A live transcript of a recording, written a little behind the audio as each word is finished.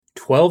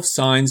12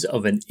 signs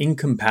of an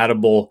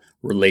incompatible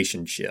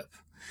relationship.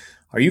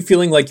 Are you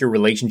feeling like your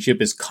relationship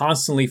is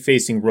constantly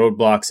facing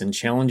roadblocks and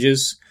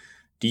challenges?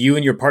 Do you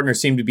and your partner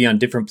seem to be on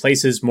different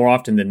places more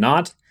often than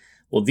not?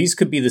 Well, these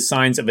could be the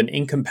signs of an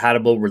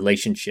incompatible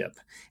relationship.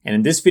 And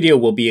in this video,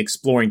 we'll be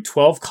exploring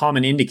 12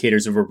 common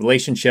indicators of a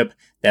relationship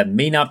that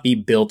may not be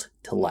built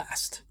to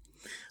last.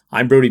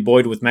 I'm Brody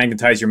Boyd with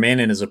Magnetize Your Man,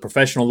 and as a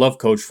professional love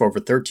coach for over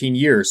 13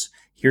 years,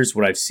 here's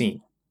what I've seen.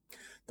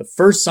 The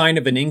first sign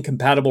of an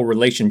incompatible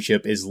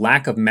relationship is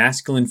lack of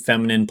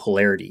masculine-feminine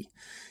polarity.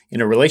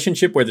 In a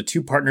relationship where the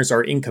two partners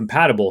are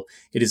incompatible,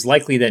 it is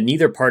likely that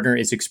neither partner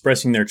is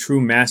expressing their true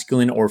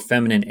masculine or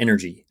feminine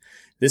energy.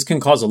 This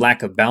can cause a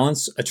lack of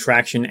balance,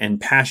 attraction,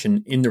 and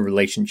passion in the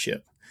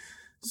relationship.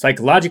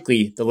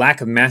 Psychologically, the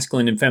lack of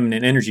masculine and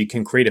feminine energy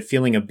can create a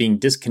feeling of being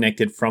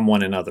disconnected from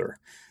one another.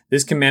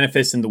 This can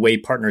manifest in the way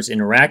partners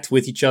interact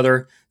with each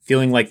other,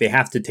 feeling like they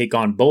have to take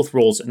on both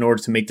roles in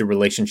order to make the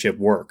relationship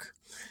work.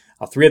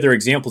 Three other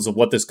examples of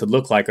what this could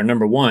look like are: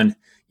 number one,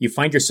 you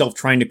find yourself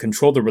trying to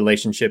control the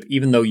relationship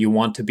even though you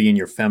want to be in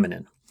your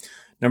feminine.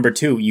 Number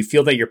two, you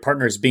feel that your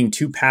partner is being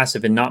too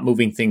passive and not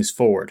moving things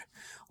forward.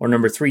 Or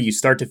number three, you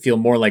start to feel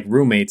more like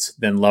roommates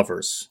than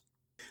lovers.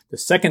 The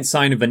second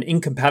sign of an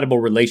incompatible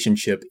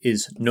relationship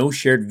is no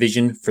shared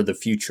vision for the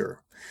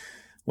future.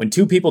 When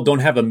two people don't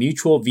have a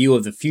mutual view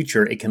of the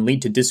future, it can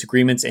lead to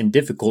disagreements and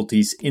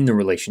difficulties in the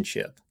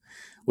relationship.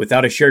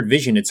 Without a shared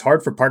vision, it's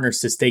hard for partners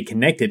to stay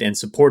connected and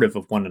supportive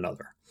of one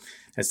another.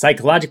 As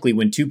psychologically,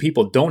 when two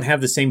people don't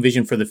have the same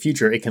vision for the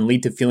future, it can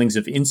lead to feelings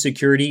of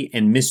insecurity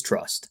and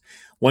mistrust.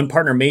 One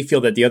partner may feel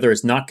that the other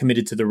is not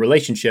committed to the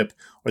relationship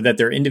or that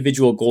their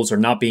individual goals are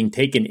not being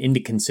taken into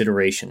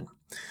consideration.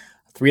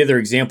 Three other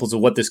examples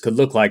of what this could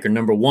look like are: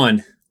 number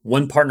one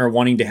partner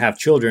wanting to have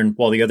children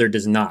while the other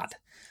does not.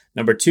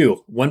 Number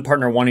two, one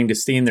partner wanting to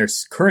stay in their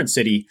current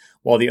city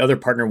while the other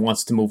partner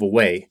wants to move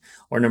away.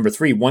 Or number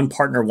three, one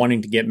partner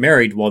wanting to get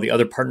married while the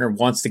other partner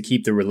wants to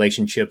keep the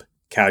relationship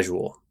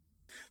casual.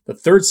 The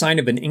third sign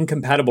of an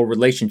incompatible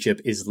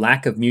relationship is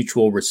lack of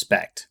mutual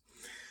respect.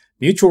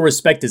 Mutual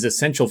respect is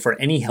essential for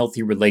any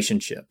healthy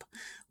relationship.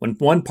 When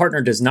one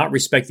partner does not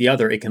respect the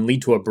other, it can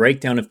lead to a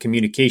breakdown of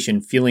communication,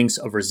 feelings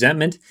of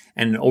resentment,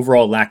 and an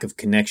overall lack of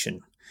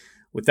connection.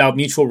 Without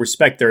mutual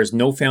respect, there is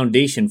no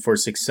foundation for a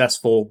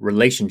successful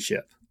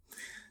relationship.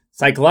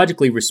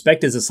 Psychologically,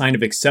 respect is a sign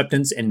of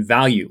acceptance and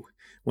value.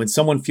 When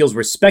someone feels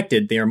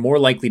respected, they are more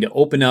likely to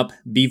open up,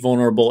 be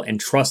vulnerable, and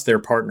trust their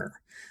partner.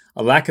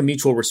 A lack of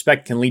mutual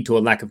respect can lead to a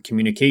lack of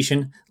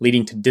communication,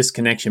 leading to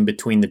disconnection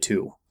between the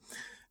two.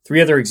 Three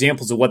other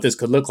examples of what this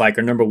could look like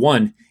are: number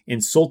one,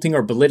 insulting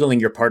or belittling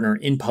your partner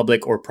in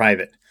public or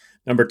private.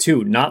 Number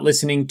two, not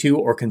listening to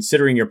or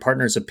considering your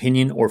partner's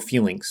opinion or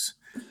feelings.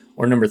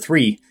 Or number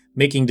three,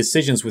 making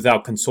decisions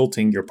without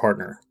consulting your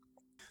partner.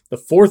 The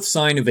fourth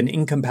sign of an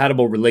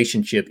incompatible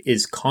relationship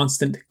is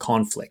constant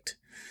conflict.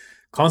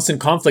 Constant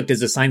conflict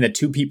is a sign that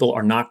two people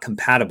are not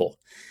compatible.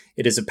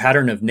 It is a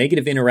pattern of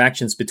negative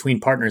interactions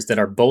between partners that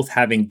are both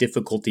having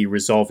difficulty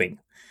resolving.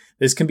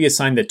 This can be a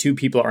sign that two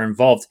people are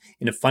involved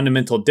in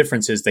fundamental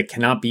differences that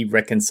cannot be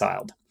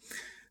reconciled.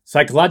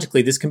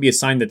 Psychologically, this can be a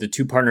sign that the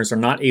two partners are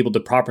not able to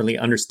properly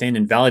understand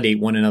and validate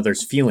one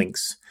another's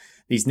feelings.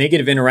 These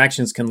negative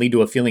interactions can lead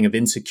to a feeling of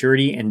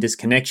insecurity and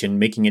disconnection,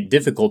 making it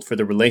difficult for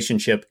the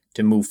relationship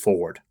to move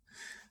forward.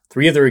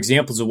 Three other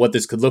examples of what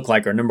this could look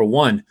like are: number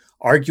one,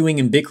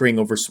 arguing and bickering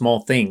over small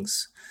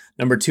things.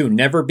 Number two,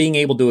 never being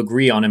able to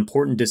agree on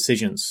important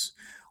decisions.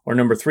 Or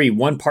number three,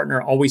 one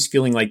partner always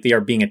feeling like they are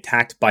being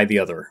attacked by the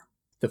other.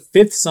 The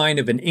fifth sign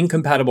of an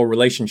incompatible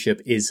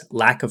relationship is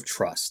lack of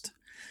trust.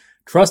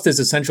 Trust is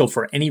essential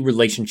for any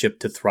relationship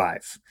to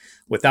thrive.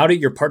 Without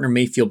it, your partner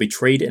may feel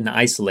betrayed and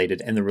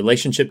isolated, and the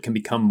relationship can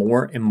become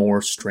more and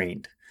more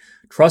strained.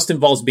 Trust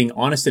involves being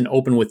honest and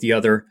open with the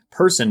other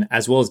person,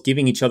 as well as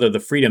giving each other the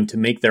freedom to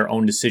make their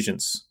own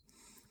decisions.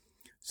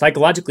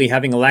 Psychologically,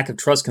 having a lack of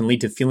trust can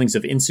lead to feelings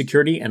of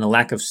insecurity and a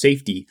lack of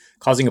safety,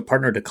 causing a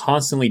partner to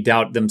constantly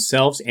doubt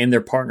themselves and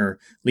their partner,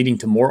 leading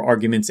to more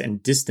arguments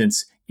and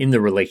distance in the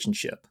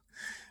relationship.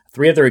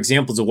 Three other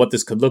examples of what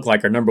this could look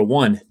like are: number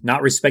one,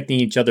 not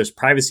respecting each other's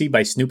privacy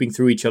by snooping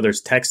through each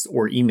other's texts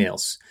or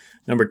emails.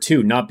 Number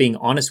two, not being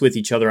honest with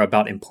each other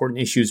about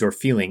important issues or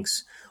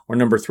feelings. Or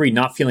number three,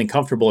 not feeling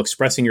comfortable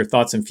expressing your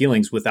thoughts and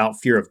feelings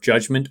without fear of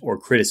judgment or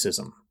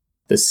criticism.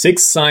 The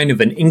sixth sign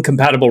of an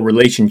incompatible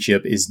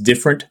relationship is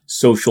different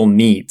social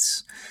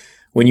needs.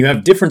 When you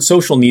have different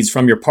social needs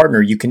from your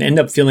partner, you can end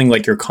up feeling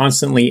like you're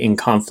constantly in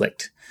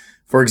conflict.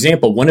 For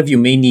example, one of you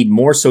may need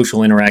more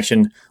social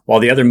interaction while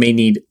the other may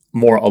need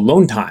more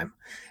alone time.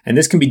 And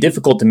this can be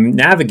difficult to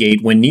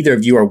navigate when neither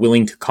of you are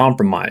willing to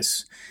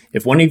compromise.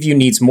 If one of you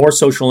needs more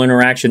social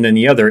interaction than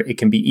the other, it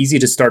can be easy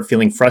to start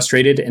feeling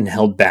frustrated and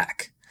held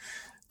back.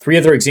 Three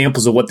other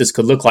examples of what this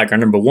could look like are: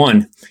 number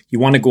one, you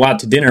want to go out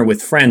to dinner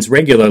with friends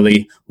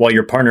regularly while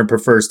your partner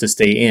prefers to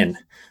stay in.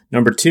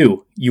 Number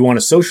two, you want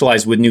to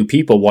socialize with new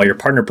people while your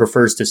partner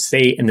prefers to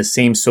stay in the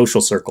same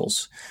social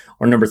circles.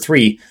 Or number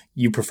three,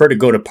 you prefer to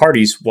go to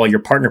parties while your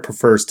partner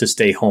prefers to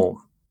stay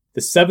home.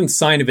 The seventh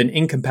sign of an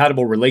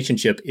incompatible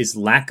relationship is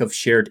lack of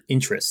shared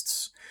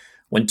interests.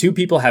 When two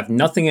people have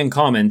nothing in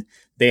common,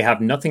 they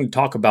have nothing to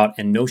talk about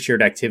and no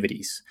shared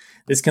activities.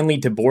 This can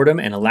lead to boredom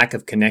and a lack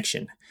of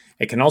connection.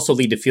 It can also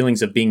lead to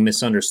feelings of being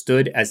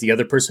misunderstood, as the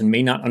other person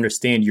may not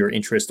understand your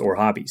interests or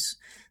hobbies.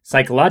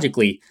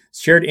 Psychologically,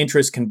 shared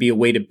interests can be a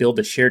way to build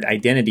a shared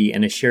identity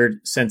and a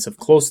shared sense of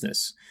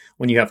closeness.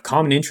 When you have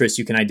common interests,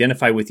 you can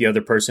identify with the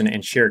other person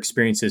and share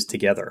experiences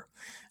together.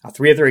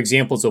 Three other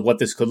examples of what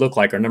this could look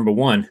like are: number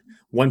one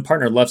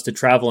partner loves to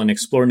travel and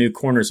explore new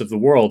corners of the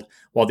world,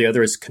 while the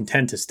other is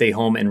content to stay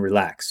home and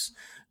relax.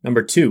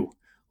 Number two,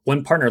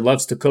 one partner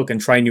loves to cook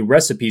and try new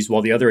recipes,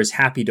 while the other is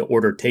happy to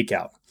order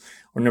takeout.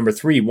 Or number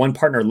three, one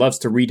partner loves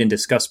to read and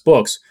discuss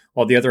books,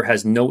 while the other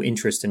has no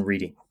interest in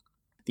reading.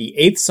 The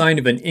eighth sign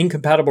of an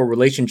incompatible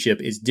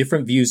relationship is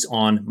different views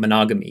on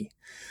monogamy.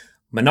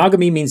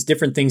 Monogamy means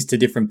different things to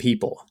different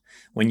people.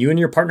 When you and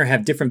your partner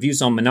have different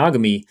views on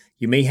monogamy,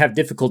 you may have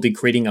difficulty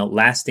creating a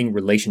lasting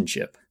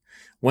relationship.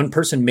 One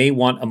person may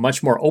want a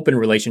much more open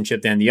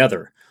relationship than the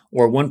other,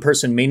 or one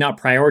person may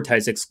not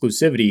prioritize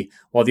exclusivity,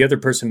 while the other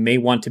person may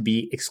want to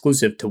be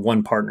exclusive to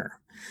one partner.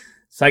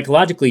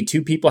 Psychologically,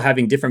 two people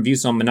having different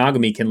views on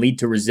monogamy can lead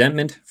to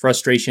resentment,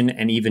 frustration,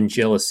 and even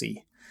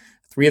jealousy.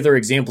 Three other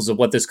examples of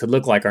what this could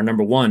look like are: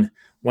 number one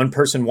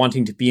person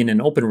wanting to be in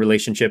an open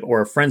relationship or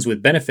a friends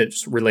with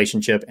benefits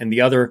relationship, and the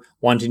other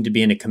wanting to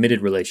be in a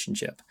committed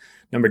relationship.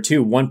 Number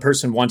two, one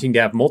person wanting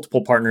to have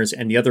multiple partners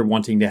and the other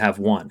wanting to have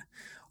one.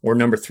 Or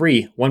number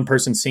three, one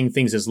person seeing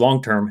things as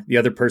long-term, the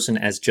other person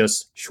as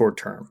just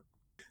short-term.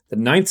 The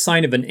ninth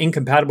sign of an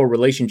incompatible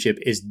relationship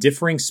is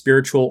differing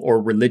spiritual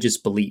or religious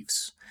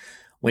beliefs.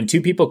 When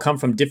two people come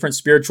from different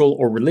spiritual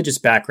or religious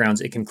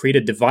backgrounds, it can create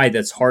a divide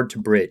that's hard to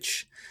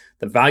bridge.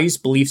 The values,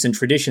 beliefs, and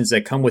traditions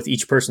that come with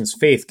each person's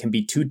faith can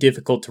be too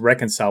difficult to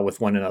reconcile with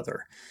one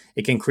another.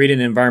 It can create an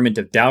environment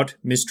of doubt,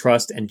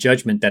 mistrust, and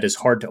judgment that is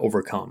hard to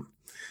overcome.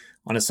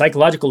 On a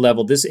psychological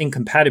level, this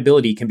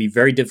incompatibility can be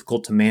very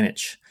difficult to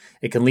manage.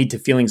 It can lead to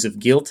feelings of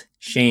guilt,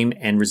 shame,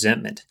 and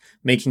resentment,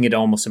 making it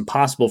almost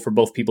impossible for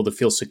both people to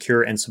feel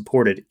secure and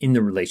supported in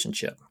the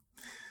relationship.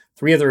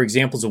 Three other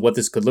examples of what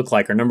this could look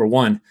like are: number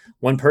one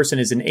person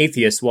is an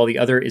atheist while the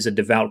other is a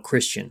devout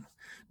Christian.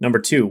 Number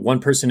two, one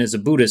person is a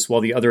Buddhist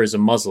while the other is a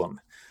Muslim.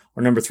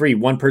 Or number three,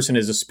 one person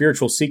is a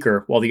spiritual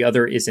seeker while the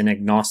other is an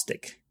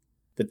agnostic.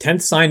 The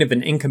 10th sign of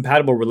an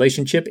incompatible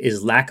relationship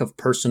is lack of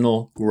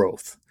personal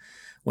growth.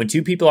 When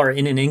two people are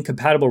in an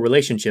incompatible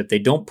relationship, they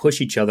don't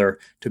push each other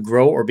to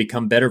grow or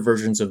become better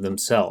versions of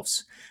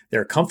themselves.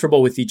 They're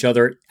comfortable with each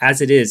other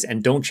as it is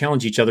and don't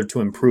challenge each other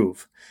to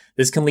improve.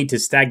 This can lead to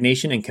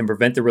stagnation and can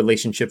prevent the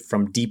relationship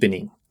from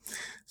deepening.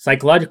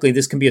 Psychologically,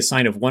 this can be a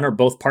sign of one or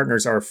both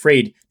partners are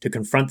afraid to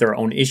confront their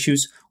own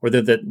issues, or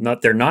that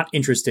they're not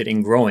interested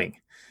in growing.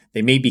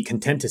 They may be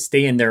content to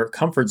stay in their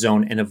comfort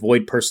zone and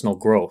avoid personal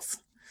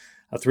growth.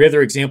 Three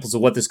other examples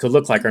of what this could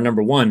look like are: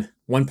 number one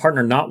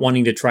partner not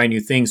wanting to try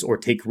new things or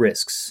take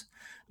risks.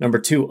 Number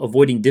two,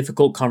 avoiding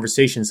difficult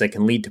conversations that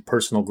can lead to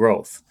personal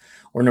growth.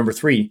 Or number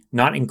three,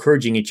 not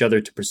encouraging each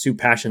other to pursue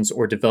passions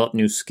or develop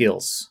new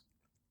skills.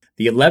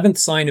 The 11th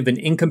sign of an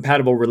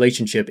incompatible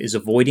relationship is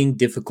avoiding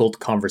difficult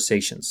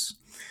conversations.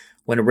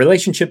 When a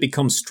relationship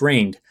becomes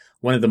strained,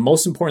 one of the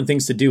most important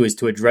things to do is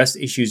to address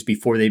issues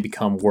before they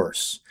become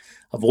worse.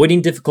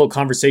 Avoiding difficult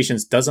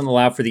conversations doesn't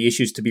allow for the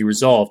issues to be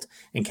resolved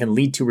and can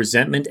lead to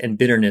resentment and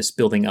bitterness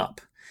building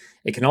up.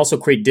 It can also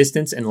create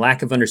distance and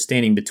lack of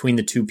understanding between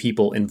the two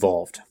people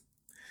involved.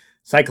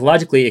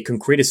 Psychologically, it can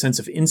create a sense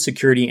of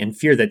insecurity and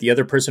fear that the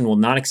other person will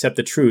not accept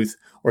the truth,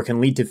 or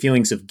can lead to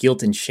feelings of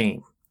guilt and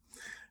shame.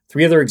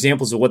 Three other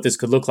examples of what this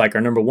could look like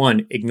are: number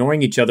one,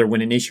 ignoring each other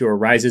when an issue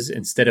arises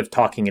instead of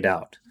talking it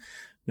out.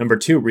 Number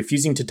two,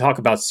 refusing to talk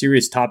about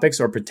serious topics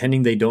or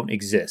pretending they don't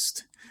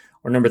exist.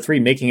 Or number three,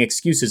 making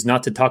excuses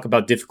not to talk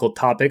about difficult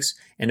topics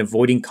and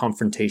avoiding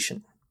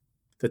confrontation.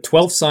 The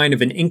 12th sign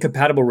of an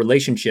incompatible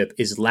relationship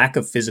is lack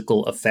of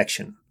physical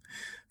affection.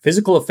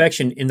 Physical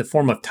affection in the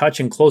form of touch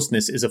and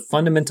closeness is a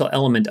fundamental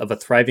element of a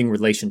thriving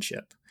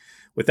relationship.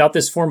 Without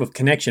this form of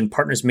connection,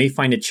 partners may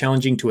find it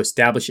challenging to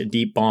establish a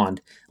deep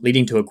bond,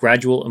 leading to a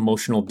gradual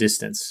emotional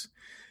distance.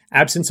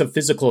 Absence of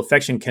physical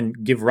affection can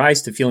give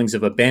rise to feelings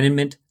of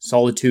abandonment,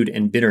 solitude,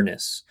 and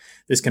bitterness.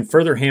 This can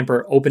further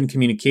hamper open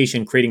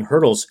communication, creating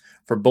hurdles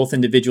for both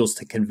individuals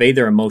to convey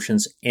their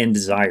emotions and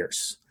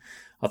desires.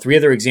 Three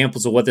other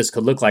examples of what this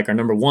could look like are: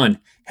 number one,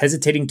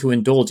 hesitating to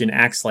indulge in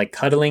acts like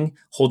cuddling,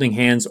 holding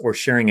hands, or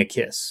sharing a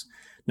kiss.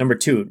 Number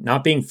two,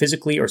 not being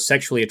physically or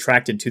sexually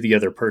attracted to the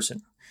other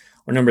person.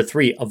 Or number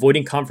three,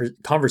 avoiding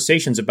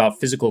conversations about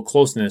physical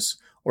closeness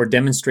or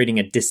demonstrating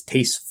a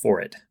distaste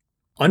for it.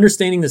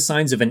 Understanding the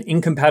signs of an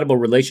incompatible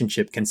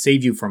relationship can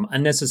save you from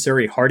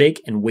unnecessary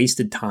heartache and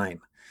wasted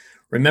time.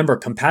 Remember,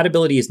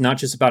 compatibility is not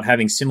just about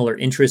having similar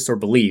interests or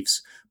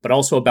beliefs, but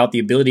also about the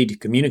ability to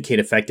communicate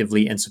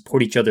effectively and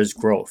support each other's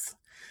growth.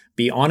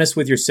 Be honest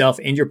with yourself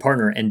and your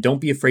partner, and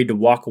don't be afraid to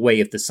walk away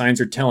if the signs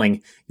are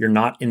telling you're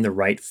not in the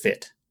right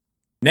fit.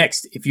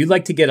 Next, if you'd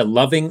like to get a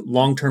loving,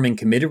 long-term, and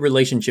committed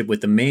relationship with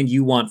the man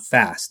you want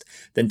fast,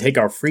 then take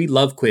our free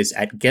love quiz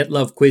at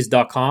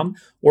getlovequiz.com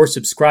or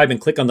subscribe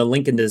and click on the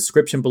link in the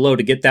description below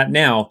to get that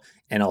now,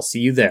 and I'll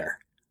see you there.